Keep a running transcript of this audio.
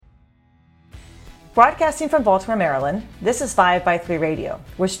Broadcasting from Baltimore, Maryland, this is 5x3 Radio,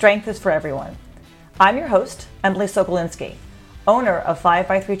 where strength is for everyone. I'm your host, Emily Sokolinski, owner of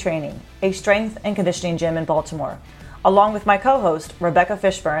 5x3 Training, a strength and conditioning gym in Baltimore, along with my co-host, Rebecca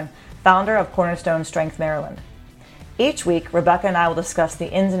Fishburne, founder of Cornerstone Strength Maryland. Each week, Rebecca and I will discuss the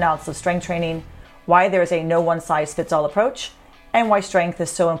ins and outs of strength training, why there is a no one-size-fits-all approach, and why strength is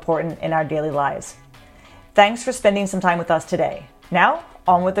so important in our daily lives. Thanks for spending some time with us today. Now,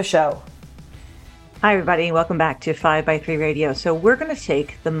 on with the show. Hi, everybody. Welcome back to 5x3 Radio. So we're going to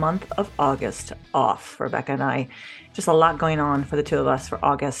take the month of August off, Rebecca and I. Just a lot going on for the two of us for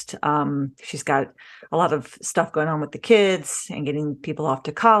August. She's got a lot of stuff going on with the kids and getting people off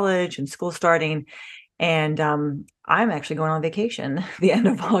to college and school starting. And I'm actually going on vacation the end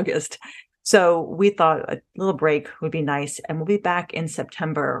of August. So we thought a little break would be nice. And we'll be back in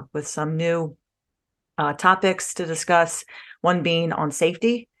September with some new topics to discuss. One being on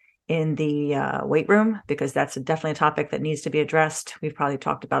safety in the weight room, because that's definitely a topic that needs to be addressed. We've probably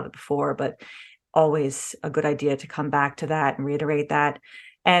talked about it before, but always a good idea to come back to that and reiterate that.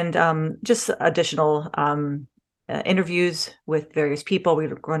 And just additional interviews with various people.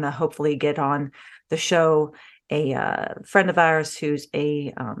 We're going to hopefully get on the show a friend of ours who's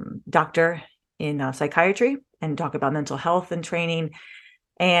a doctor in psychiatry and talk about mental health and training.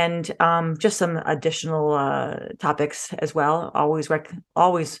 And just some additional topics as well. Always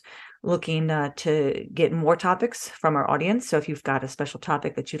looking to get more topics from our audience. So if you've got a special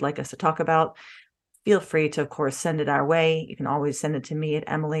topic that you'd like us to talk about, feel free to, of course, send it our way. You can always send it to me at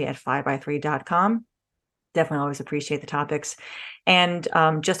emily@5by3.com. Definitely always appreciate the topics. And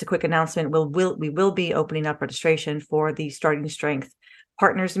just a quick announcement, we will be opening up registration for the Starting Strength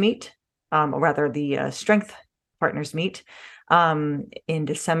Partners Meet, or rather the Strength Partners Meet. In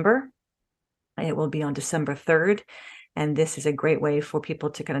December. It will be on December 3rd. And this is a great way for people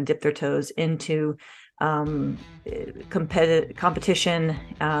to kind of dip their toes into competition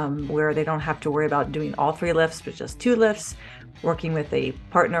where they don't have to worry about doing all three lifts, but just two lifts, working with a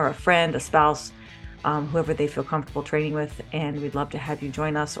partner, a friend, a spouse, whoever they feel comfortable training with. And we'd love to have you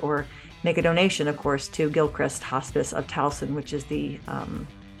join us or make a donation, of course, to Gilchrist Hospice of Towson, which is the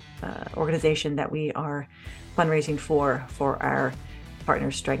organization that we are fundraising for our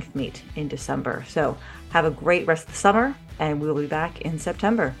Partner Strength Meet in December. So have a great rest of the summer, and we'll be back in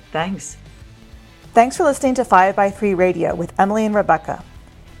September. Thanks. Thanks for listening to 5x3 Radio with Emily and Rebecca.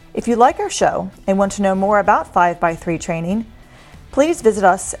 If you like our show and want to know more about 5x3 training, please visit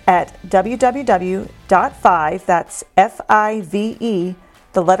us at www.5, that's F-I-V-E,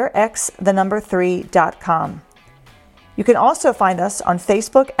 the letter X, the number 3.com. You can also find us on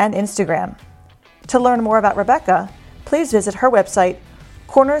Facebook and Instagram. To learn more about Rebecca, please visit her website,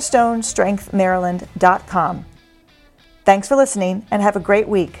 cornerstonestrengthmaryland.com. Thanks for listening and have a great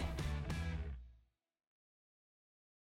week.